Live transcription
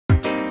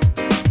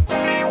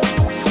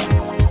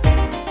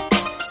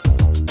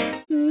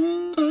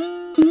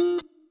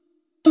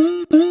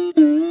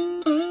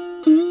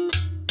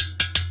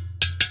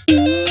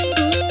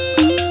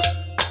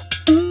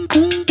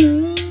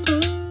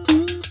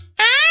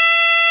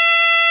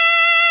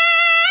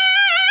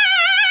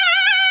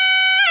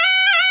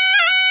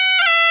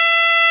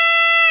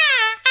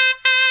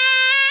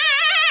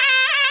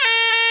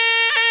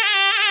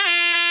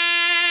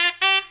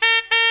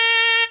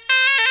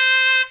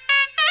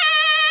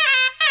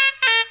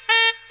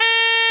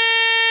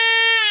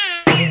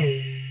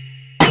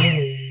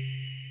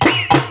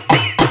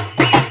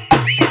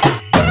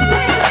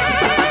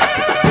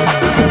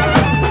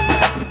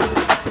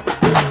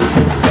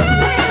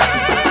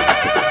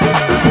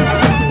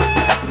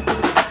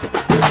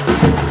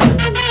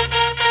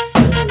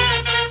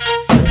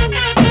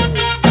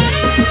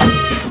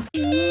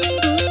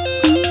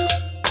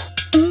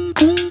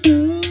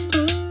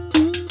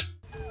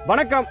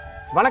வணக்கம்.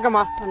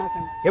 வணக்கம்மா.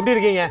 வணக்கம். எப்படி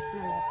இருக்கீங்க?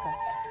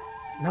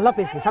 நல்லா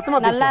பேசுங்க, சத்தமா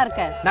பேசுங்க. நல்லா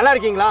இருக்கேன். நல்லா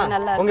இருக்கீங்களா?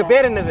 உங்க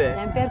பேர் என்னது?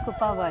 என் பேர்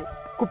குப்பா பாய்.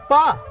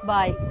 குப்பா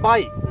பாய்.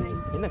 பாய்.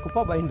 என்ன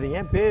குப்பா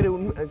பாய்ன்றீங்க? பேர்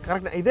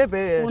கரெக்ட்டா இதே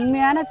பேர்?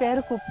 உண்மையான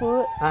பேர் குப்பு.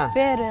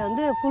 பேர்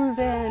வந்து ஃபுல்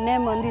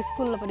நேம் வந்து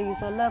ஸ்கூல்ல படிக்க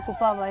சொல்ல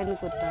குப்பா பாய்னு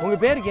கொடுத்தாங்க. உங்க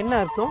பேருக்கு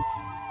என்ன அர்த்தம்?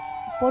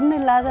 பொண்ணு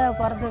இல்லாத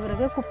பிறந்த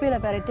பிறகு குப்பியில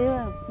பெரட்டி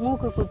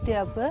மூக்கு குத்தி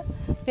அப்ப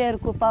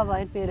பேர் குப்பா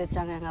பாய் பேர்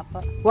வச்சாங்க எங்க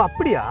அப்பா. ஓ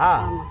அப்படியா?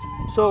 ஆமா.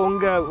 சோ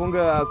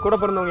உங்க கூட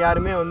பிறந்தவங்க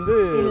யாருமே வந்து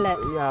இல்ல,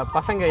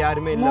 பசங்க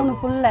யாருமே இல்ல. 3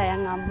 புள்ள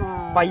எங்க அம்மா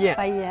பையன்.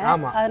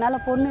 அதனால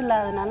பொண்ணு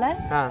இல்லாதனால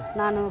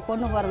நான்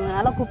பொண்ணு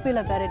பிறந்தனால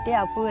குப்பியில பெரட்டி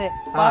அப்பவே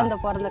குழந்தை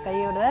பிறந்த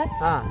கையோட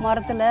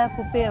மரத்துல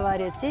குப்பையை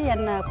வாரி வச்சு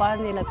என்ன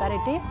குழந்தையில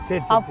பெரட்டி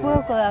அப்போ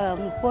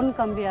பொன்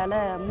கம்பியால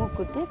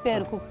மூக்குத்தி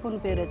பேர்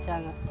குப்புன்னு பேர்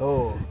வச்சாங்க.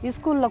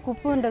 ஸ்கூல்ல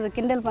குப்புன்றது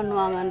கிண்டல்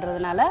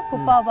பண்ணுவாங்கன்றதுனால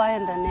குப்பாபாய்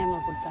என்ற நேம்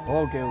கொடுத்தாங்க.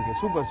 Okay okay,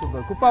 super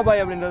super.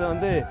 குப்பாபாய் அப்படின்றது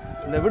வந்து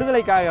இந்த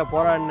விடுதலைக்காக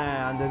போராடின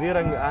அந்த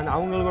வீரங்க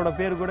அவங்களோட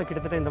பேர் கூட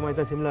கிட்டத்தட்ட இந்த மாதிரி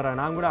தான் சிமிலரா.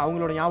 நான் கூட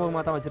அவங்களோட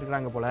ஞாபகமாக தான்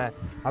வச்சிருக்காங்க போல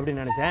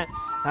அப்படின்னு நினைச்சேன்.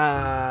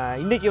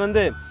 இன்னைக்கு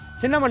வந்து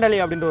சின்னமண்டலி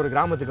அப்படின்ற ஒரு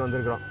கிராமத்துக்கு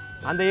வந்திருக்கிறோம்.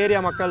 அந்த ஏரியா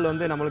மக்கள்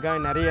வந்து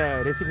நம்மளுக்காக நிறைய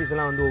ரெசிபிஸ்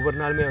எல்லாம் வந்து ஒவ்வொரு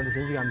நாளுமே வந்து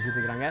செஞ்சு காமிச்சிட்டு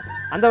இருக்காங்க.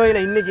 அந்த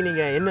வகையில் இன்னைக்கு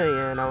நீங்க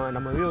என்ன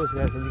நம்ம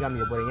வியூவர்ஸ்க்கு செஞ்சு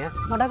காமிக்க போறீங்க?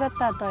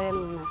 முடக்கத்தா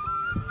துவையல்.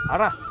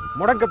 அடா,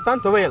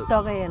 முடக்கத்தான் துவையல்.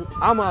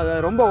 ஆமா,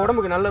 ரொம்ப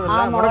உடம்புக்கு நல்லது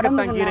இல்ல?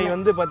 முடக்கத்தான் கீரை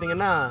வந்து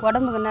பாத்தீங்கன்னா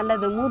உடம்புக்கு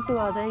நல்லது. மூட்டு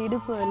வாதம்,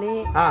 இடுப்பு வலி,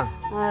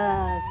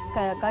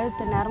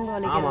 கழுத்து நரம்பு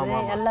வலிக்கிறது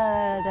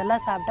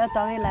இதெல்லாம் சாப்பிட்டா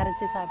துவையல்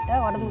அரைச்சி சாப்பிட்டா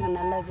உடம்புக்கு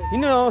நல்லது.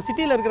 இன்னும்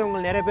சிட்டில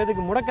இருக்கிறவங்க நிறைய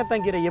பேருக்கு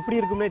முடக்கத்தான் கீரை எப்படி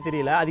இருக்கும்னே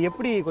தெரியல. அது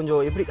எப்படி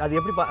கொஞ்சம் அது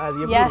எப்படி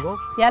இருக்கும்?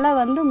 இலை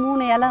வந்து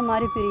 3 இலை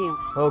மாதிரி பிரியும்.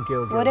 ஓகே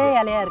ஓகே, ஒரே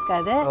இலையா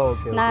இருக்காது.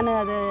 நான்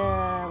அது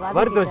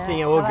வறுத்து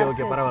வச்சிட்டீங்க. ஓகே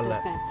ஓகே, பரவாயில்ல.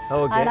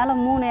 அதனால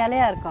 3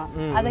 இலையா இருக்கும்.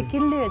 அதை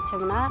கிள்ளி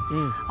வச்சோம்னா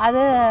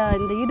அது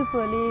இந்த இடுப்பு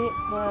வலி,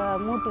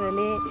 மூட்டு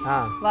வலி,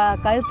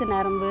 கழுத்து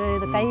நரம்பு,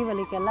 இது கை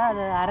வலிக்கெல்லாம்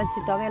அதை அரைச்சி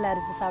துவையல்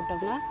அரைச்சி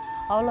சாப்பிட்டோம்னா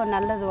அவ்வளவு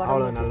நல்லது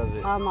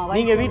உடம்புக்கு. ஆமா,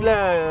 நீங்க வீட்ல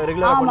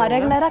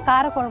ரெகுலரா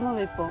காரக்குழம்பு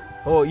வைப்போம்.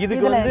 ஓ,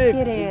 இதுக்கு வந்து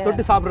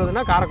தொட்டு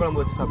சாப்பிடுறதுன்னா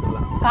காரக்குழம்பு வச்சு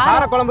சாப்பிடலாம்.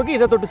 காரக்குழம்புக்கு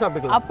இதை தொட்டு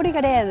சாப்பிடலாம். அப்படி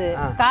கிடையாது.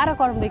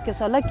 காரக்குழம்பு வைக்க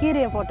சொல்ல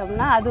கீரையை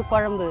போட்டோம்னா அது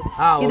குழம்பு.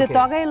 இது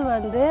தொகையில்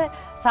வந்து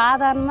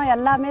சாதாரணமா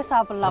எல்லாமே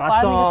சாப்பிடலாம்.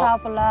 குழம்புல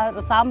சாப்பிடலாம்,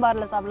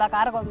 சாம்பார்ல சாப்பிடலாம்,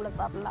 காரக்குழம்புல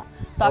சாப்பிடலாம்,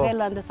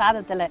 தொகையில் வந்து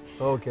சாதத்துல.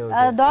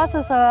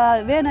 தோசை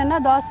வேணும்னா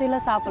தோசையில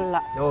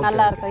சாப்பிடலாம்,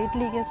 நல்லா இருக்கும்.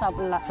 இட்லிக்கும்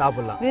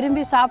சாப்பிடலாம்.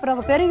 விரும்பி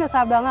சாப்பிடுறவங்க பெரியவங்க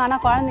சாப்பிடுவாங்க. ஆனா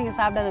குழந்தைங்க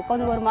சாப்பிடாது.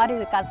 கொஞ்சம் ஒரு மாதிரி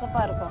இது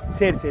கசப்பா இருக்கும்.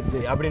 சரி சரி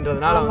சரி,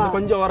 அப்படின்றதுனால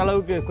கொஞ்சம்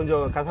ஓரளவுக்கு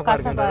கொஞ்சம் கசப்பா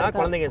இருக்கிறதுனால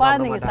குழந்தைங்க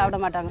சாப்பிட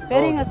மாட்டாங்க.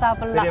 பெரியவங்க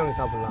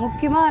சாப்பிடலாம்.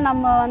 முக்கியமா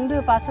நம்ம வந்து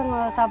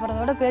பசங்க சாப்பிடுறத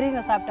விட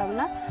பெரியவங்க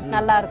சாப்பிட்டோம்னா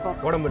நல்லா இருக்கும்,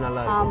 உடம்பு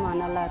நல்லா இருக்கும். ஆமா,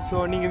 நல்லா இருக்கும்.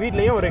 சோ நீங்க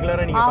வீட்லயும்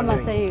ரெகுலரா நீங்க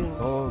செய்யணும்.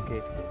 ஓகே.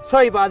 சோ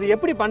இப்போ அது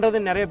எப்படி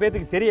பண்றதுன்னு நிறைய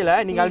பேருக்கு தெரியல.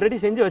 நீங்க ஆல்ரெடி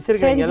செஞ்சு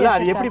வச்சிருக்கீங்க.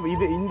 அது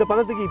எப்படி இந்த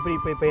பதத்துக்கு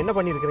இப்ப என்ன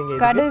பண்ணிருக்கீங்க?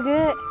 கடுகு,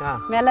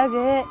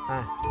 மிளகு,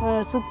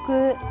 சுக்கு,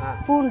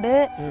 பூண்டு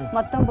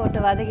மொத்தம் போட்டு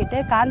வதக்கிட்டு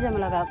காஞ்ச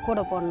மிளகாய்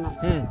கூட போடணும்.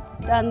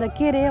 அந்த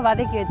கீரையை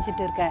வதக்கி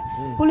வச்சுட்டு இருக்கேன்.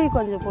 புளி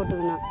கொஞ்சம்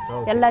போட்டுக்கணும்.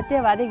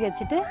 எல்லாத்தையும் வதக்கி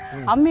வச்சுட்டு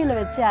அம்மியில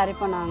வச்சு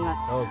அரைப்போனாங்க.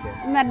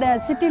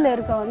 சிட்டில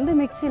இருக்க வந்து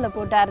மிக்சியில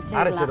போட்டு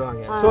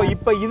அரைச்சிடுவாங்க. சோ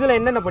இப்போ இதுல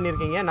என்னென்ன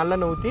பண்ணிருக்கீங்க?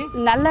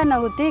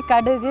 நல்லெண்ணெய் ஊத்தி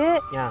கடுகு,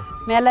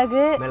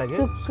 மிளகு,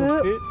 சுக்கு,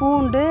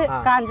 பூண்டு,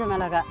 காஞ்ச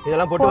மிளகாய்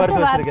இதெல்லாம் போட்டு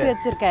வறுத்து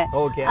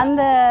வச்சிருக்கேன்.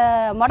 அந்த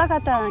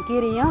முடக்கத்தான்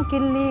கீரையும்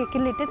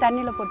கிள்ளிட்டு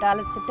தண்ணியில போட்டு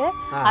அரைச்சிட்டு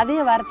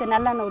அதையும் வறுத்து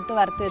நல்லெண்ணெய் விட்டு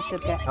வறுத்து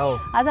வச்சிருக்கேன்.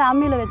 அது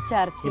அம்மியில வச்சு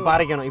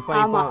அரைக்கணும்.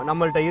 இப்போ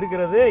நம்மள்ட்ட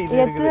இருக்கிறது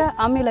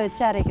அம்மியில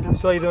வச்சு அரைக்கணும்.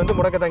 சோ இது வந்து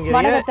முடக்கத்தான்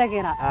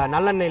கீரை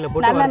நல்லெண்ணெயில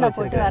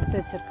போட்டு வறுத்து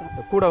வச்சிருக்கேன்.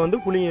 கூட வந்து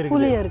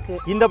புளியும் இருக்கு.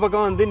 இந்த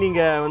பக்கம் வந்து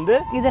நீங்க வந்து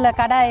இதுல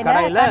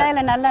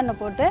கடாயில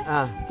நல்லெண்ணெய் போட்டு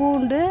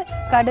பூண்டு,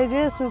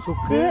 கடுகு,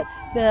 சுக்கு,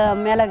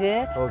 மிளகு,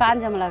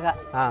 காஞ்ச மிளகாய்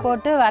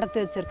போட்டு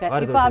வறுத்து வச்சிருக்கேன்.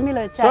 இப்ப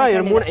அம்மியில வச்சு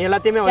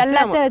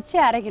எல்லாத்தையும் வச்சு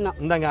அரைக்கணும்.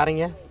 இந்தாங்க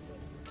அரைங்க.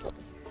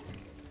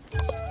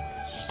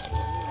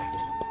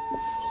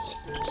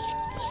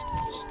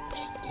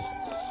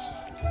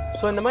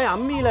 ஸோ இந்த மாதிரி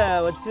அம்மியில்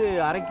வச்சு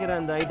அரைக்கிற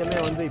அந்த ஐட்டமே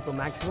வந்து இப்போ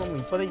மேக்ஸிமம்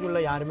இப்போதைக்குள்ள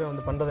யாருமே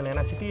வந்து பண்ணுறதில்லை.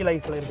 ஏன்னா சிட்டி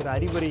லைஃப்பில் இருக்கிற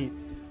அறிபறி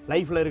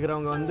லைஃப்பில்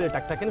இருக்கிறவங்க வந்து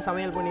டக்குன்னு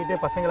சமையல்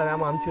பண்ணிட்டு பசங்களை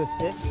வேகமாக அமுச்சு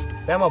வச்சுட்டு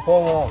வேகமாக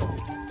போவோம்.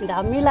 இந்த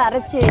அம்மியில்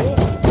அரைச்சி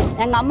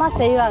எங்க அம்மா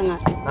செய்வாங்க,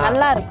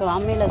 நல்லா இருக்கும்.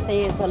 அம்மியில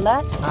செய்ய சொல்ல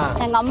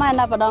எங்க அம்மா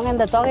என்ன பண்ணுவாங்க,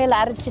 இந்த தொகையில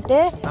அரைச்சிட்டு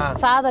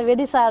சாதம்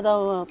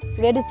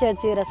வெடிச்சு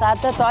வச்சுக்கிற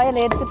சாதத்தை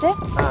தொகையில எடுத்துட்டு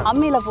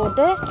அம்மியில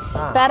போட்டு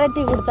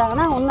பெரட்டி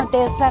கொடுத்தாங்கன்னா இன்னும்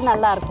டேஸ்டா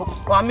நல்லா இருக்கும்.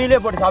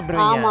 அம்மியிலே போட்டு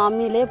சாப்பிடுவீங்க? ஆமா,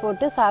 அம்மியிலே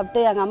போட்டு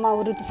சாப்பிட்டு எங்க அம்மா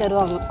உருட்டி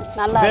தருவாங்க.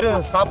 நல்லா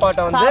இருக்கும்.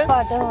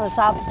 சாப்பாட்டும்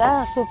சாப்பிட்டா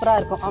சூப்பரா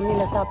இருக்கும்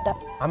அம்மியில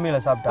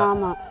சாப்பிட்டா.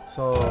 ஆமா.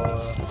 சோ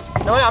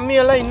இந்த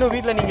அம்மியெல்லாம் இன்னும்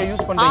வீட்ல நீங்க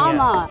யூஸ் பண்றீங்க?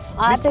 ஆமா.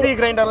 மிக்ஸி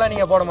கிரைண்டர்லாம்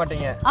நீங்க போட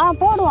மாட்டீங்க?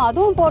 போடுவோம்,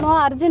 அதுவும்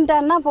போடுவோம்.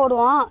 அர்ஜென்ட்டானா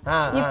போடுவோம்.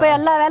 இப்ப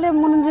எல்லா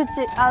வேலையும்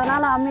முடிஞ்சிச்சு,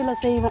 அதனால அம்மியில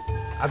செய்வோம்.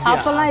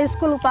 அப்பெல்லாம்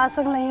ஸ்கூல்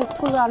பசங்களை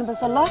ஸ்கூல் அனுப்ப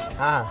சொல்ல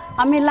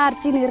அம்மிலாம்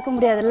அரைச்சின்னு இருக்க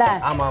முடியாதுல்ல,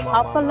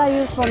 அப்பெல்லாம்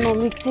யூஸ் பண்ணுவோம்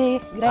மிக்ஸி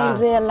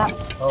கிரைண்டர் எல்லாம்.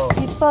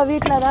 இப்போ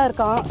வீட்டுல தான்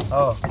இருக்கோம்,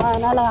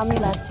 அதனால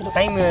அம்மியில அரைச்சிடும்.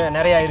 டைம்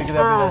நிறைய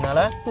இருக்குது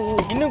அப்படின்றதுனால.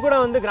 இன்னும் கூட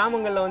வந்து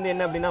கிராமங்கள்ல வந்து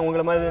என்ன அப்படின்னா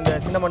உங்களை மாதிரி இந்த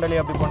சின்ன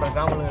மண்டலி அப்படி போன்ற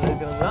கிராமங்கள்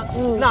இருக்கிறதுலாம்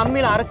இன்னும்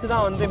அம்மியில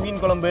அரைச்சுதான் வந்து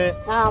மீன் குழம்பு,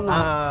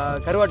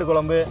 கருவாட்டு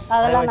குழம்பு,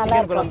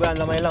 சிக்கன் குழம்பு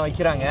அந்த மாதிரி எல்லாம்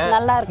வைக்கிறாங்க.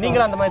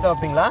 நீங்களும் அந்த மாதிரி தான்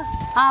வைப்பீங்களா?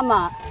 ஆமா,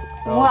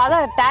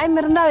 அதான் டைம்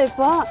இருந்தா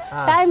வைப்போம்,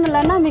 டைம்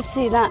இல்லைன்னா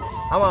மிக்ஸி தான்.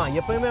 ஆமா,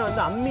 எப்பயுமே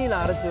வந்து அம்மியில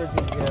அரைச்சு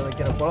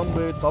வைக்கிற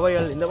குழம்பு,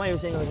 துவையல் இந்த மாதிரி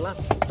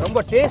விஷயங்களுக்குலாம்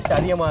ரொம்ப டேஸ்ட்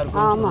அதிகமா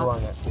இருக்கும்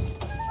சொல்லுவாங்க.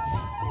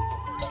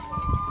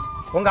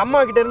 உங்க அம்மா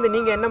கிட்ட இருந்து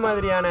நீங்க என்ன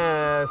மாதிரியான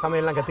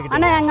சமையல்லாம் கத்துக்கிட்டீங்க?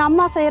 ஆனா எங்க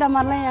அம்மா செய்யற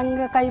மாதிரிலாம்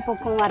எங்க கை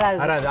பக்குவம் வராது.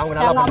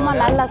 எங்க அம்மா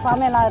நல்ல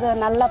சமையல்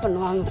நல்லா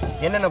பண்ணுவாங்க.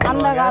 என்னென்ன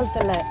அந்த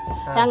காலத்துல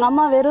எங்க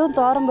அம்மா வெறும்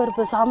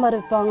தோரம்பருப்பு சாம்பார்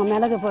வைப்பாங்க,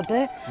 மிளகு போட்டு,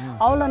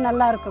 அவ்வளவு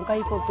நல்லா இருக்கும் கை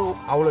பக்குவம்.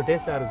 அவ்வளவு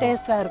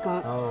டேஸ்டா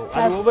இருக்கும்.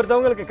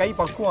 ஒவ்வொருத்தவங்களுக்கு கை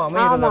பக்குவம்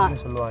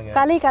அமையறதுன்னு சொல்லுவாங்க.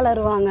 களி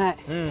கலருவாங்க.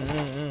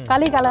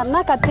 களி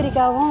கலர்னா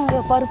கத்திரிக்காவும்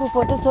பருப்பு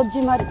போட்டு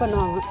சொஜ்ஜி மாதிரி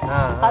பண்ணுவாங்க,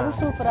 அது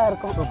சூப்பரா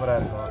இருக்கும்.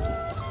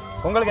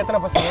 உங்களுக்கு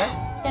எத்தனை பசங்க?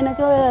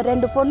 எனக்கு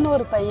 2 பொண்ணு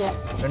 1 பையன்.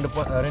 2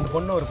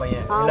 பொண்ணு 1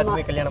 பையன்.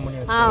 எல்லாத்துக்குமே கல்யாணம் பண்ணி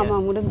வச்சிட்டீங்க? ஆமா,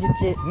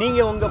 முடிஞ்சிச்சு. நீங்க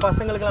உங்க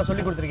பசங்களுக்கு எல்லாம்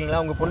சொல்லி கொடுத்திருக்கீங்களா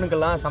உங்க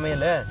பொண்ணுக்கெல்லாம்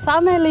சமையல்?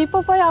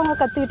 இப்ப போய் அவங்க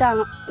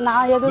கத்துக்கிட்டாங்க.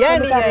 நான்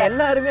எதுவும் நீங்க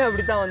எல்லாருமே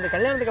அப்படித்தான் வந்து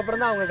கல்யாணத்துக்கு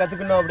அப்புறம் தான் அவங்க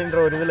கத்துக்கணும் அப்படின்ற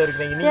ஒரு இதுல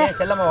இருக்கீங்க. நீங்க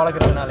செல்லமா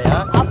வளர்க்கறதுனாலயா?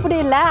 அப்படி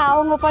இல்ல,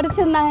 அவங்க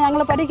படிச்சிருந்தாங்க,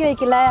 எங்களை படிக்க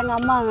வைக்கல எங்க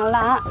அம்மாங்க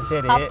எல்லாம்.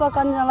 அப்ப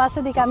கொஞ்சம்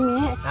வசதி கம்மி.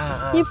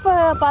 இப்ப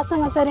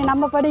பசங்க சரி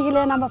நம்ம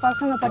படிக்கல, நம்ம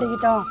பசங்க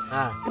படிக்கட்டும்,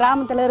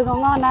 கிராமத்துல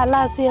இருக்கவங்க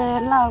நல்லா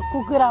எல்லாம்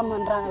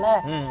குக்கிராமன்றாங்களே,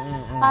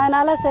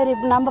 அதனால சரி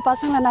நம்ம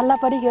பசங்களை நல்லா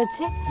படிக்க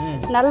வச்சு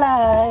நல்லா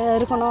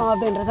இருக்கணும்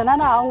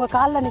அப்படின்றதுனால அவங்க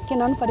காலில்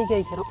நிக்கணும்னு படிக்க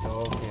வைக்கிறோம்.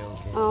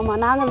 ஆமா,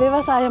 நாங்க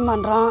விவசாயம்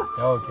பண்றோம்,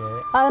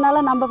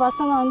 அதனால நம்ம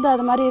பசங்க வந்து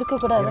அது மாதிரி இருக்க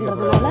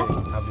கூடாதுன்றதுனால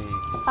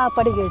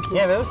படிக்க வச்சு.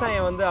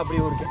 விவசாயம் வந்து அப்படி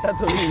ஒரு கெட்ட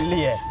தொழில்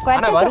இல்லையே,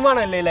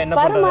 வருமானம் இல்லையில,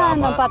 என்ன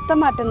வருமானம் பத்த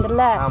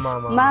மாட்டேங்குதுல்ல.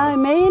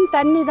 மெயின்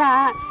தண்ணி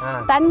தான்,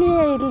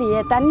 தண்ணியே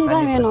இல்லையே, தண்ணி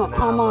தான் வேணும்.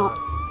 ஆமா,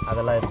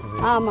 அதெல்லாம் இருக்குது.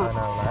 ஆமா,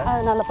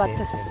 அதனால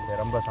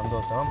ரொம்ப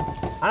சந்தோஷம்.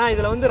 ஆனா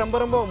இதுல வந்து ரொம்ப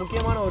ரொம்ப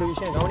முக்கியமான ஒரு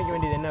விஷயம் கவனிக்க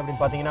வேண்டியது என்ன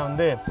அப்படின்னு பாத்தீங்கன்னா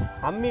வந்து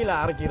அம்மியில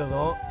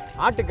அரைக்கிறதும்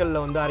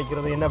ஆட்டுக்கல்ல வந்து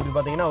அரைக்கிறதும் என்ன அப்படின்னு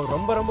பாத்தீங்கன்னா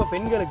ரொம்ப ரொம்ப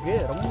பெண்களுக்கு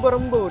ரொம்ப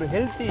ரொம்ப ஒரு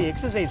ஹெல்த்தி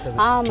எக்ஸசைஸ் அது.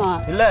 ஆமா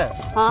இல்ல,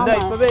 இந்த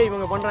இப்பவே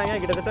இவங்க பண்றாங்க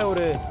கிட்டத்தட்ட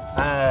ஒரு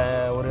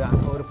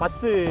ஒரு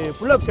 10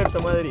 புல்அப்ஸ்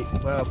எடுத்த மாதிரி,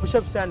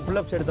 புஷ்அப்ஸ் அண்ட்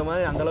புல்அப்ஸ் எடுத்த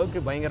மாதிரி அந்த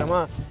அளவுக்கு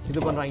பயங்கரமா இது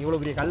பண்றாங்க.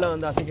 இவ்வளவு பெரிய கல்லை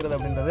வந்து அசைக்கிறது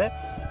அப்படின்றது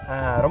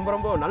ரொம்ப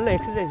ரொம்ப நல்ல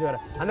எக்ஸசைஸ் வேற.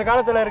 அந்த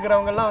காலத்துல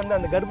இருக்கிறவங்க எல்லாம் வந்து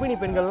அந்த கர்ப்பிணி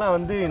பெண்கள்லாம்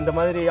வந்து இந்த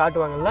மாதிரி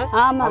ஆட்டுவாங்கல்ல,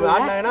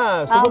 ஆட்டினாங்கன்னா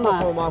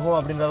சுகப்பிரசவமாகும்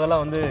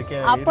அப்படின்றதெல்லாம் வந்து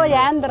அப்போ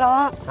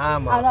ஏந்திரம்,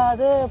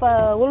 அதாவது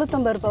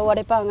உளுத்தம் பருப்பை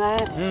உடைப்பாங்க,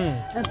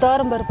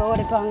 தோரம் பருப்பை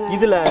உடைப்பாங்க,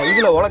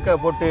 இதுல உலக்க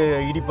போட்டு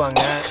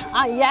இடிப்பாங்க,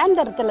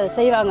 ஏந்திரத்துல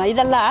செய்வாங்க.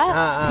 இதெல்லாம்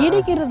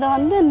இடிக்கிறத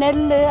வந்து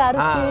நெல்லு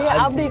அரிசி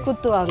அப்படி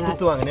குத்துவாங்க.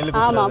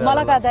 ஆமா,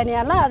 மிளகா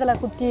தனியெல்லாம் அதுல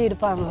குத்தி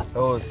இருப்பாங்க,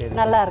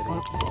 நல்லா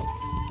இருக்கும்.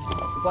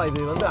 இது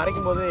வந்து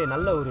அரைக்கும் போது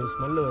நல்ல ஒரு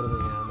ஸ்மெல்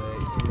வருதுங்க.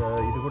 அந்த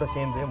இது கூட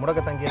சேர்ந்து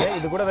முடக்கத்தங்கீரை,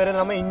 இது கூட வேற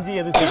நம்ம இஞ்சி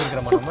எது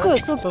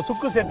சேர்த்துக்கிறோம்,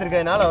 சுக்கு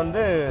சேர்த்திருக்கிறதுனால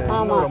வந்து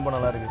இன்னும் ரொம்ப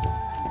நல்லா இருக்கு.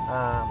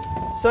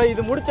 சோ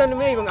இது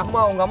முடிச்சனுமே உங்க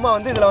அம்மா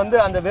வந்து இதுல வந்து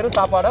அந்த வெறும்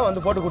சாப்பாடை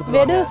வந்து போட்டு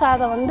கொடுத்துருவாங்க. வெறும்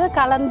சாதம் வந்து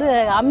கலந்து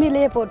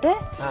அம்மிலேயே போட்டு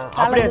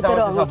அப்படியே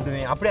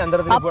சாப்பிடுவீங்க? அப்படியே அந்த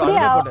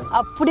இடத்துல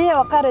அப்படியே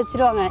உட்கார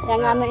வச்சிருவாங்க.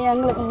 எங்க அண்ணன்,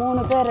 எங்களுக்கு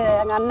 3 பேர்,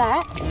 எங்க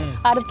அண்ணன்,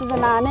 அடுத்தது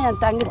நானு,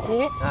 என்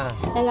தங்கச்சி,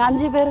 எங்க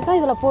 5 பேருக்கும்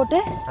இதுல போட்டு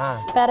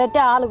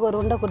பெரட்டி ஆளுக்கு ஒரு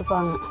உண்டை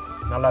கொடுப்பாங்க.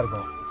 நல்லா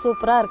இருக்கும்,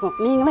 சூப்பரா இருக்கும்.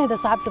 நீங்களும் இதை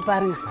சாப்பிட்டு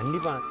பாருங்க.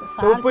 கண்டிப்பா.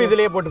 உப்பு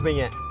இதுலயே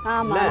போட்டுப்பீங்க?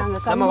 ஆமா,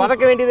 நம்ம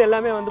வதக்க வேண்டியது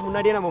எல்லாமே வந்து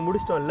முன்னாடியே நம்ம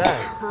முடிச்சிட்டோம்ல,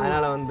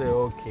 அதனால வந்து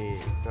ஓகே,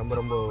 ரொம்ப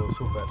ரொம்ப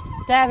சூப்பர்.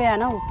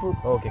 தேவையான உப்பு,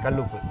 ஓகே,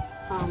 கல் உப்பு.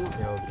 ஆமா,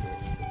 ஓகே.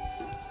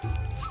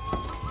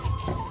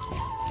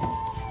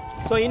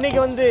 ஸோ இன்னைக்கு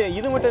வந்து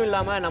இது மட்டும்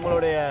இல்லாம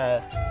நம்மளுடைய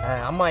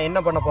அம்மா என்ன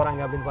பண்ண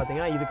போறாங்க அப்படின்னு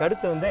பாத்தீங்கன்னா, இதுக்கு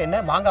அடுத்து வந்து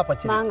என்ன மாங்காய்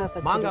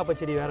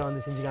பச்சடி வேற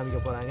வந்து செஞ்சு காமிக்க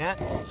போறாங்க.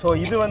 ஸோ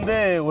இது வந்து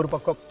ஒரு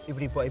பக்கம்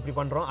இப்படி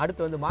பண்றோம்.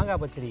 அடுத்து வந்து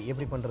மாங்காய் பச்சடி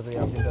எப்படி பண்றது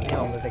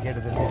அப்படின்றதையும் அவங்கள்ட்ட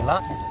கேட்டு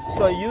தெரிஞ்சுக்கலாம்.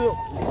 ஸோ இது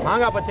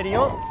மாங்காய்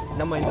பச்சடியும்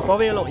நம்ம இந்த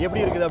துவையலும்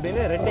எப்படி இருக்குது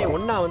அப்படின்னு ரெண்டையும்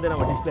ஒண்ணா வந்து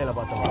நம்ம டிஸ்பிளேல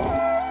பார்த்தோம்.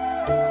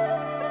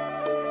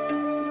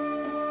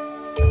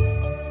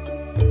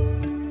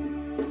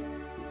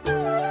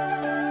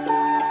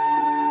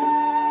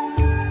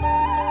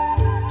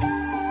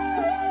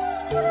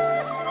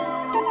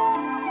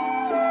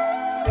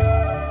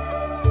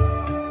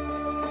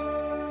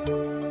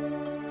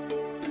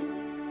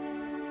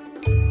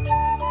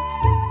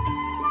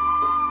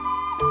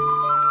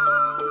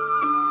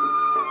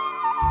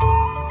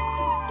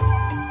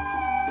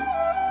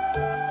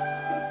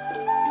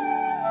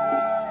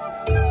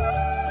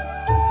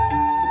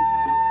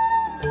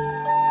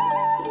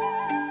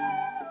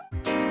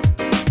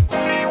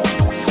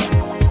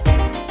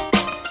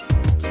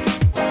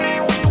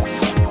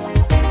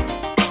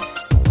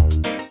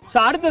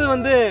 அடுத்தது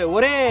வந்து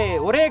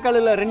ஒரே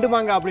கல்லுல 2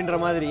 மாங்காய் அப்படின்ற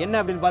மாதிரி என்ன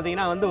அப்படின்னு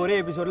பாத்தீங்கன்னா வந்து ஒரே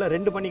எபிசோட்ல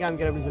 2 பண்ணி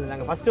காமிக்கிறேன் அப்படின்னு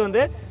சொல்லிருந்தாங்க. ஃபர்ஸ்ட்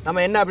வந்து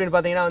நம்ம என்ன அப்படின்னு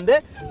பாத்தீங்கன்னா வந்து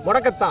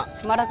முடக்கத்தான்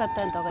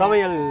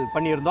துவையல்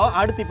பண்ணியிருந்தோம்.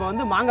 அடுத்து இப்ப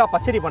வந்து மாங்காய்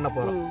பச்சடி பண்ண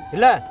போறோம்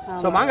இல்ல?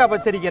 சோ மாங்காய்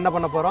பச்சடிக்கு என்ன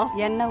பண்ண போறோம்?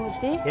 எண்ணெய்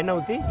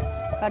ஊத்தி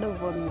கடுகு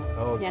போடணும்.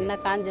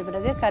 எண்ணெய் காஞ்ச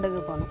பிறகு கடுகு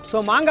போடணும். ஸோ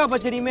மாங்காய்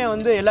பச்சடியுமே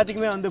வந்து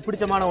எல்லாத்துக்குமே வந்து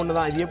பிடிச்சமான ஒன்று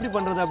தான். இது எப்படி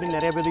பண்ணுறது அப்படின்னு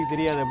நிறைய பேருக்கு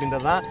தெரியாது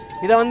அப்படின்றது தான்.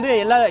 இதை வந்து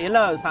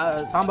எல்லா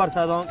சாம்பார்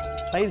சாதம்,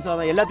 தயிர்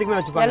சாதம் எல்லாத்துக்குமே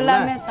வச்சுப்பாங்க.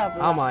 எல்லாமே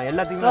சாப்பிடலாம். ஆமா,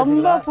 எல்லாத்துக்குமே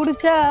ரொம்ப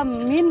பிடிச்ச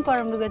மீன்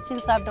குழம்பு வச்சு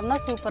சாப்பிட்டோம்னா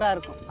சூப்பரா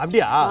இருக்கும்.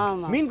 அப்படியா?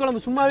 மீன்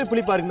குழம்பு சும்மாவே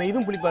புளிப்பா இருக்குமே,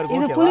 இதுவும் புளிப்பா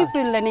இருக்கும். இது புளிப்பு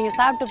இல்ல, நீங்க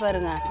சாப்பிட்டு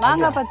பாருங்க.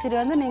 மாங்காய் பச்சடி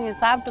வந்து நீங்க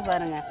சாப்பிட்டு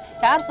பாருங்க.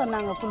 யார்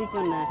சொன்னாங்க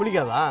புளிப்புன்னு?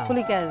 புளிக்காதா?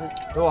 புளிக்காது.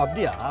 ஓ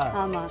அப்படியா?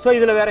 ஆமா. ஸோ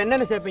இதுல வேற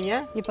என்னென்ன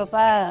சேர்ப்பீங்க?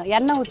 இப்ப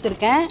எண்ணெய்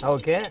ஊத்திருக்கேன்.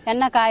 ஓகே.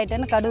 எண்ணெய்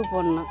காயிட்டேன்னு கடுகு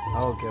போடணும்.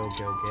 Okay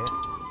okay okay.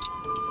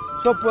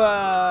 ஸோ இப்போ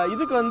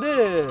இதுக்கு வந்து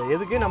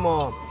எதுக்கு நம்ம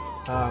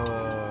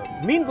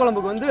மீன்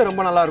குழம்புக்கு வந்து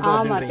ரொம்ப நல்லா இருக்கும்.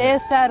 ஆமா,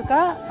 டேஸ்டா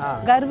இருக்கும்.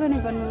 கர்ப்பிணி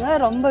பண்ணுங்க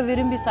ரொம்ப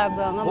விரும்பி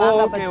சாப்பிடுவாங்க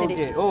மாங்காய்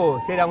பச்சடி. ஓ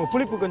சரி, அவங்க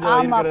புளிப்பு கொஞ்சம்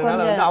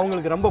இருக்குறதுனால வந்து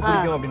அவங்களுக்கு ரொம்ப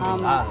பிடிக்கும்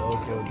அப்படின்றீங்களா?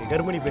 Okay okay.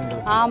 கர்ப்பிணி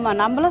பெண்கள். ஆமா,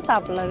 நம்மளும்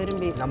சாப்பிடலாம்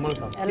விரும்பி. நம்மளும்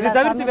சாப்பிடலாம். இது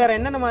தவிர்த்து வேற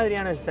என்னென்ன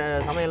மாதிரியான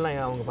சமையல்லாம்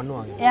அவங்க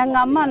பண்ணுவாங்க? எங்க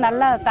அம்மா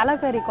நல்லா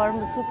தலைக்கறி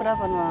குழம்பு சூப்பரா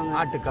பண்ணுவாங்க.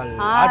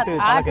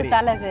 ஆட்டு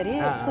தலைக்கறி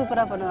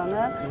சூப்பரா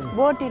பண்ணுவாங்க.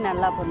 போட்டி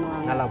நல்லா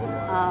பண்ணுவாங்க.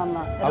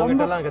 ஆமா,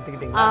 அவங்க எல்லாம்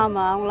கத்துக்கிட்டீங்க?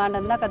 ஆமா,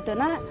 அவங்களாண்ட தான்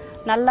கத்துனா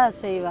நல்லா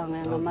செய்வாங்க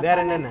எங்க அம்மா. வேற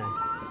என்னென்ன?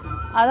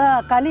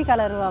 அதான் களி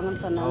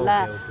கலருவாங்கன்னு சொன்னாங்கல்ல,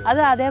 அது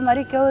அதே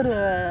மாதிரி கெவுரு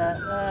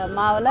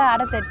மாவுல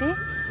அடை தட்டி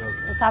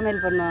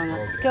சமையல் பண்ணுவாங்க.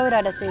 கெவுரு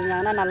அடை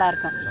செஞ்சாங்கன்னா நல்லா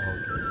இருக்கும்.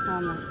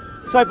 ஆமா.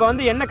 ஸோ இப்போ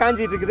வந்து எண்ணெய்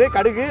காஞ்சிட்டு இருக்குது,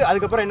 கடுகு,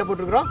 அதுக்கப்புறம் என்ன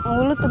போட்டுருக்கோம்?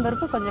 உளுத்தம்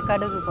பருப்பு கொஞ்சம்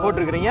கடுகு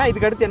போட்டுருக்கீங்க.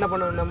 இதுக்கு அடுத்து என்ன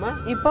பண்ணணும் நம்ம?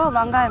 இப்போ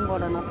வெங்காயம்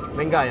போடணும்.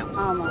 வெங்காயம்.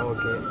 ஆமா.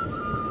 ஓகே.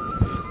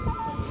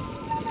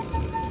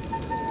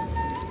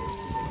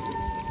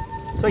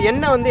 ஸோ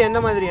எண்ணெய் வந்து என்ன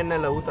மாதிரி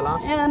எண்ணெய்ல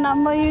ஊற்றலாம்?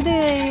 நம்ம இது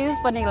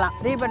யூஸ் பண்ணிக்கலாம்,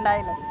 ரீபண்ட்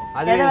ஆயில்.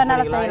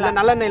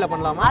 நல்லெண்ணெயில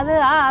பண்ணலாமா?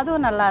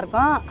 அதுவும் நல்லா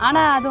இருக்கும்.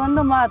 ஆனா அது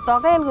வந்து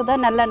தொகையலுக்கு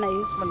தான் நல்லெண்ணெய்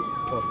யூஸ்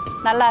பண்ணுவோம்.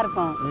 நல்லா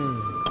இருக்கும்.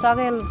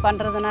 தொகையல்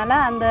பண்றதுனால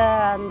அந்த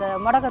அந்த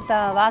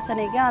முடக்கத்தான்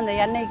வாசனைக்கும் அந்த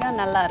எண்ணெய்க்கும்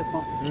நல்லா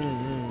இருக்கும்.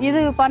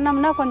 இது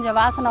பண்ணோம்னா கொஞ்சம்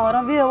வாசனை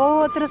வரும்.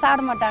 ஒவ்வொருத்தரும்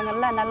சாப்பிட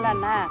மாட்டாங்கல்ல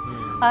நல்லெண்ணெய்,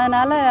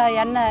 அதனால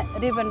எண்ணெய்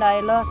ரீபண்ட்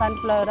ஆயிலோ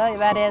சன்ஃப்ளவரோ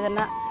வேற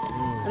எதுனா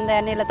அந்த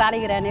எண்ணெயில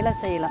தாளிக்கிற எண்ணெயில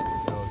செய்யலாம்.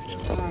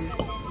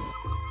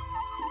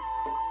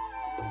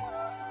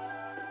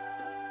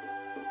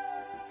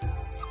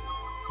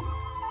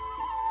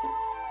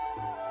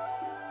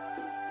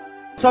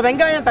 சோ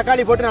வெங்காயம்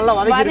தக்காளி போட்டு நல்லா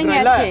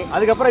வதக்கிடுறீங்கல,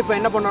 அதுக்கு அப்புறம் இப்போ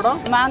என்ன பண்ணணும்?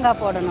 மாங்காய்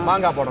போடணும்.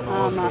 மாங்காய் போடணும்.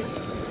 ஆமா.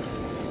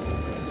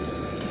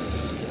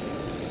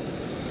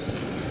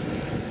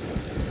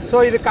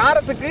 சோ இது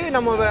காரத்துக்கு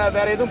நம்ம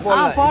வேற எதுவும்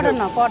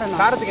போடணும்?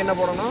 காரத்துக்கு என்ன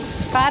போடணும்?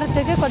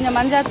 காரத்துக்கு கொஞ்சம்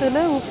மஞ்சள்தூள்,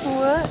 உப்பு,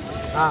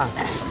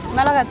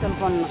 மிளகாய்த்தூள்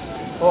போடணும்.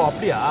 ஓ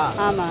அப்படியா?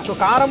 ஆமா. சோ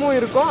காரமும்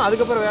இருக்கும்.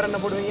 அதுக்கு அப்புறம் வேற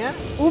என்ன போடுவீங்க?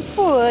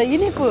 உப்பு,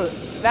 இனிப்பு,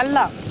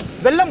 வெல்லம்.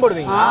 வெல்லம்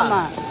போடுவீங்க?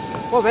 ஆமா.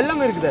 ஓ வெல்லம்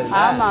இருக்குது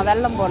அதுல? ஆமா,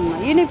 வெல்லம்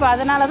போடணும். இனிப்பு,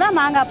 அதனால தான்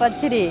மாங்காய்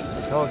பச்சடி.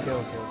 Okay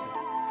okay.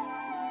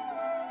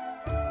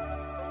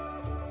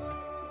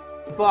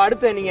 இப்போ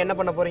அடுத்து நீங்க என்ன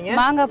பண்ண போறீங்க?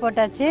 மாங்காய்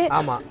போட்டாச்சு.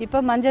 ஆமா.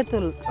 இப்போ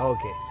மஞ்சள்தூள்.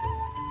 ஓகே.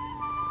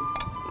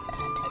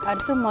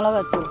 அடுத்து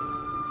மிளகாய்த்தூள்.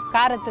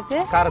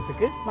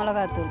 காரத்துக்கு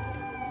மிளகாய்த்தூள்.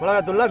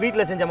 மிளகாய்த்தூள்ல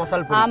வீட்ல செஞ்ச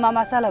மசாலா பொடி? ஆமா,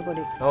 மசாலா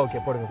பொடி.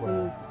 ஓகே, போடுங்க.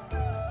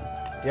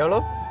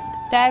 எவ்வளவு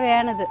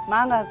தேவையானது?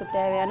 மாங்காய்க்கு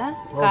தேவையான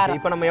காரம்.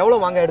 இப்போ நம்ம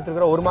எவ்வளவு மாங்காய்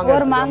எடுத்துக்கிறோம்? ஒரு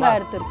மாங்காய்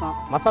எடுத்துறோம்.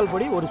 மசாலா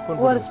பொடி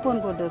ஒரு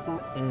ஸ்பூன் போட்டுருக்கோம்.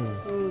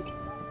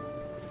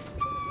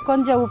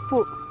 கொஞ்சம்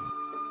உப்பு.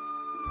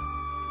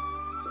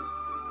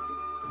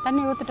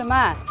 தண்ணி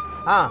ஊத்துட்டோமா?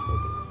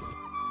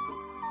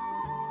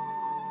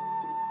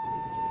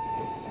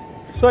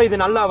 சோ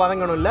இது நல்லா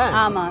வதங்கணும் இல்ல?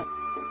 ஆமா.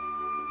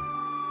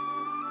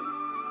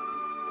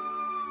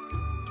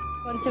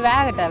 கொஞ்சம்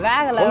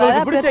வேகல.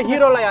 உங்களுக்கு பிடிச்ச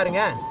ஹீரோலாம்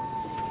யாருங்க?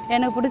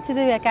 எனக்கு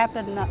பிடிச்சது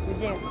கேப்டன் தான்,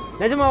 விஜய்.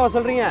 நிஜமாவா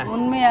சொல்றீங்க?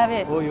 உண்மையாவே.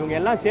 ஓ இவங்க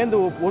எல்லாம்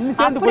சேர்ந்து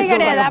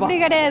அப்படி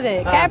கிடையாது.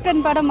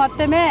 கேப்டன் படம்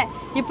மொத்தமே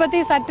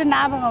இப்போதைக்கு சற்று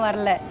ஞாபகம்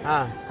வரல.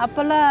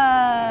 அப்பெல்லாம்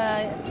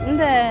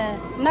இந்த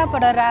என்ன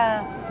படம்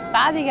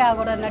ராதிகா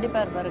கூட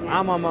நடிப்பார் பாருங்க.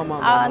 ஆமா ஆமா.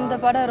 அந்த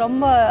படம்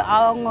ரொம்ப,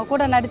 அவங்க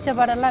கூட நடிச்ச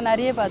படம் எல்லாம்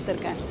நிறைய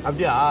பார்த்திருக்கேன்.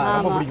 அப்படியா?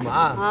 ரொம்ப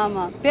பிடிக்குமா?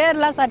 ஆமா,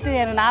 பேர்லாம் சற்று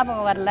எனக்கு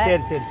ஞாபகம் வரல.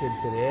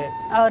 சரி.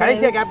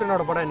 கடைசியா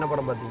கேப்டனோட படம் என்ன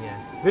படம் பாத்தீங்க?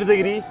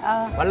 விருதகிரி,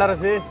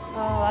 வல்லரசு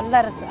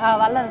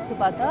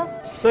பார்த்தோம்.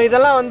 சோ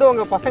இதெல்லாம் வந்து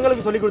உங்க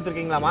பசங்களுக்கு சொல்லி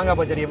கொடுத்துருக்கீங்களா மாங்காய்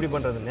பச்சடி எப்படி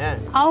பண்றதுன்னு?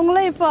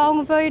 அவங்களும் இப்போ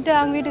அவங்க போயிட்டு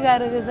அவங்க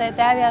வீட்டுக்காரருக்கு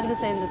தேவையானது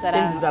செஞ்சு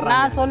தராங்க.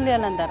 நான் சொல்லி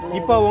எல்லாம் தரல.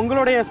 இப்போ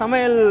உங்களுடைய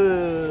சமையல்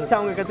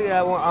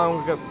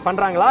அவங்க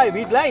பண்றாங்களா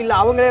வீட்ல, இல்ல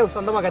அவங்களே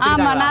சொந்தமா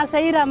கத்துக்கிட்டாங்களா? ஆமா, நான்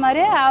செய்யற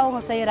மாதிரி அவங்க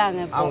செய்யறாங்க.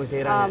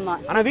 ஆமா.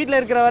 ஆனா வீட்ல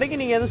இருக்கிற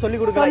வரைக்கும் நீங்க எதுவும் சொல்லி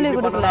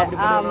கொடுக்கல?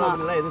 ஆமா,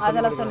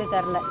 அதெல்லாம் சொல்லி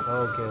தரல.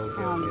 ஓகே.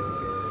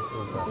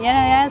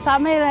 என்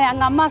சமையல்,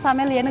 எங்க அம்மா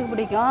சமையல் எனக்கு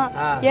பிடிக்கும்.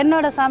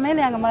 என்னோட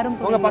சமையல் எங்க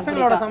மருமக. உங்க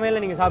பசங்களோட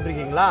சமையல் நீங்க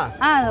சாப்பிட்டுருக்கீங்களா?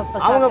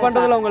 அவங்க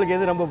பண்றதுல உங்களுக்கு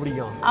எது ரொம்ப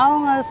பிடிக்கும்?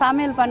 அவங்க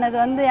சமையல் பண்ணது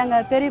வந்து எங்க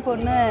பெரிய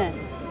பொண்ணு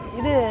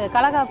இது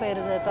கடலக்காய்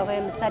பயிறு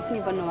துவையல் சட்னி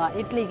பண்ணுவா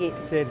இட்லிக்கு,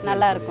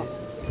 நல்லா இருக்கும்.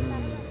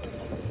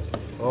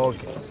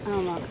 ஓகே.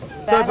 ஆமா.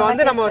 சோ இப்போ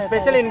வந்து நம்ம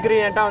ஸ்பெஷல்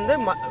இன்கிரிடியன்ட்டா வந்து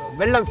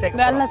வெல்லம்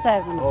சேர்க்கணும். வெல்லம்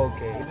சேர்க்கணும்.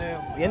 ஓகே. இது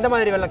எந்த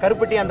மாதிரி வெல்லம்?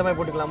 கருப்பட்டி அந்த மாதிரி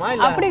போட்டுக்கலாமா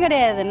இல்ல? அப்படி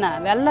கிடையாதுன்னா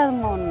வெல்லம்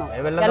ஒண்ணும்.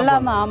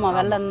 வெல்லம் ஆமா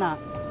வெல்லம் தான்.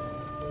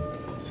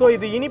 சோ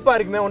இது இனிப்பா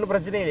இருக்குமே, ஒண்ணும்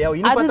பிரச்சனை இல்லையா?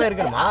 இனிப்பா தான்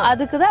இருக்கணுமா?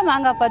 அதுக்கு தான்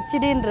மாங்காய்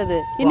பச்சடின்றது.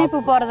 இனிப்பு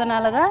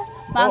போறதுனால தான்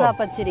மாங்காய்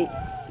பச்சடி.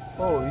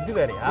 ஓ இது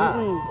வேறயா?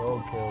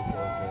 Okay okay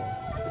okay.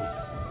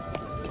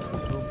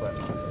 Super.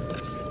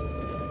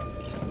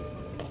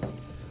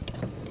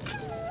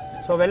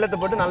 So வெல்லத்தை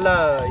போட்டு நல்லா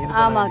இது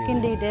ஆமா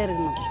கிண்டிட்டே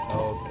இருக்கணும்.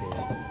 ஓகே.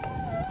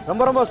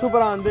 ரொம்ப ரொம்ப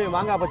சூப்பரா வந்து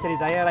மாங்காய் பச்சடி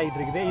தயாராகிட்டு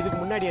இருக்குது. இதுக்கு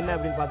முன்னாடி என்ன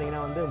அப்படின்னு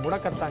பாத்தீங்கன்னா வந்து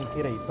முடக்கத்தான்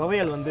கீரை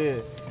துவையல் வந்து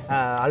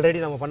ஆல்ரெடி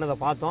நம்ம பண்ணதை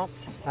பார்த்தோம்.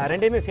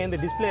 ரெண்டையுமே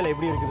சேர்ந்து டிஸ்பிளேல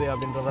எப்படி இருக்குது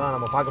அப்படின்றதெல்லாம்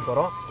நம்ம பார்க்க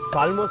போறோம். ஸோ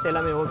ஆல்மோஸ்ட்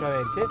எல்லாமே ஓகே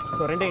ஆயிடுச்சு.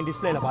 ஸோ ரெண்டையும்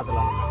டிஸ்பிளேல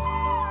பார்த்துடலாம்.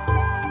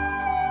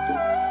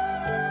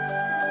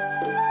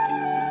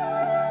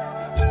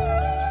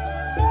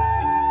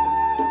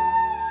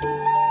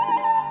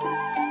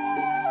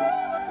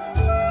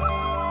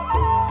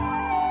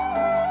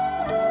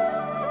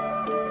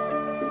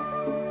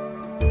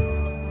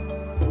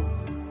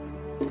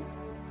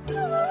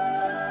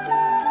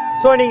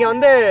 ஸோ நீங்க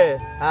வந்து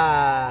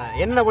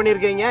என்ன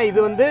பண்ணிருக்கீங்க? இது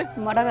வந்து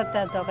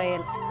முடக்கத்தான்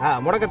துவையல்.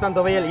 முடக்கத்தான்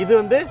துவையல். இது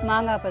வந்து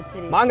மாங்காய்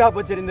பச்சடி. மாங்காய்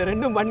பச்சடி. இந்த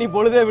ரெண்டும் பண்ணி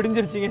பொழுதே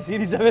விடிஞ்சிருச்சுங்க.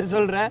 சீரியஸாவே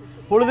சொல்றேன்,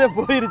 பொழுதே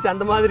போயிருச்சு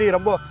அந்த மாதிரி.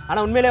 ரொம்ப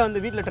ஆனா உண்மையிலே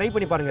வந்து வீட்டில் ட்ரை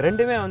பண்ணி பாருங்க.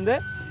 ரெண்டுமே வந்து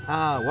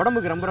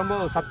உடம்புக்கு ரொம்ப ரொம்ப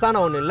சத்தான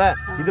ஒண்ணு இல்ல.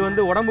 இது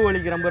வந்து உடம்பு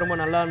வலிக்கு ரொம்ப ரொம்ப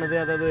நல்லானது.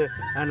 அதாவது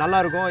நல்லா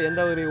இருக்கும்,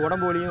 எந்த ஒரு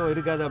உடம்பு வலியும்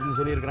இருக்காது அப்படின்னு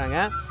சொல்லியிருக்கிறாங்க.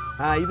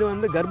 இது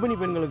வந்து கர்ப்பிணி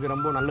பெண்களுக்கு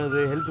ரொம்ப நல்லது,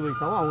 ஹெல்த்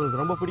வைஸாகவும்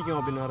அவங்களுக்கு ரொம்ப பிடிக்கும்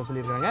அப்படின்னு வேற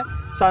சொல்லியிருக்காங்க.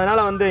 ஸோ அதனால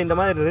வந்து இந்த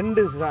மாதிரி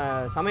 2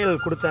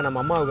 சமையல் கொடுத்த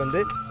நம்ம அம்மாவுக்கு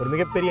வந்து ஒரு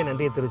மிகப்பெரிய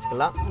நன்றியை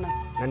தெரிவிச்சுக்கலாம்.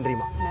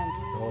 நன்றிமா.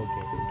 நன்றி.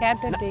 ஓகே.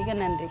 கேப்டன் டீக்கு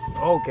நன்றி.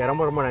 ஓகே,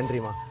 ரொம்ப ரொம்ப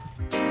நன்றிமா.